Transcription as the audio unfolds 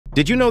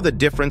Did you know the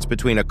difference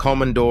between a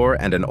Komondor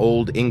and an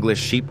Old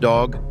English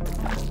Sheepdog?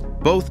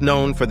 Both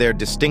known for their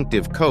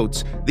distinctive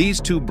coats, these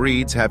two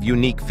breeds have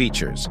unique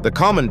features. The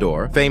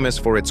Komondor, famous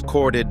for its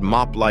corded,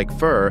 mop-like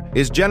fur,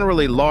 is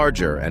generally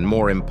larger and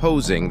more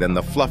imposing than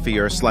the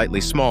fluffier,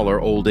 slightly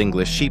smaller Old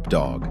English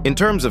Sheepdog. In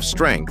terms of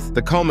strength,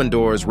 the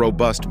Komondor's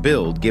robust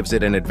build gives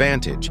it an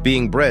advantage,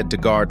 being bred to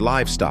guard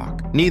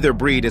livestock. Neither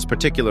breed is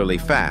particularly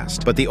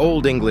fast, but the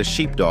Old English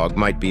Sheepdog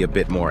might be a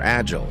bit more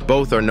agile.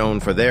 Both are known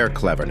for their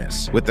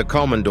cleverness, with the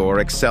Komondor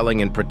excelling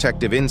in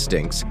protective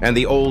instincts and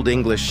the Old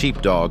English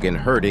Sheepdog in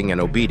herding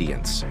and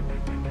obedience.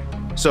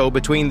 So,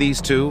 between these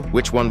two,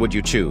 which one would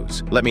you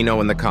choose? Let me know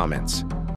in the comments.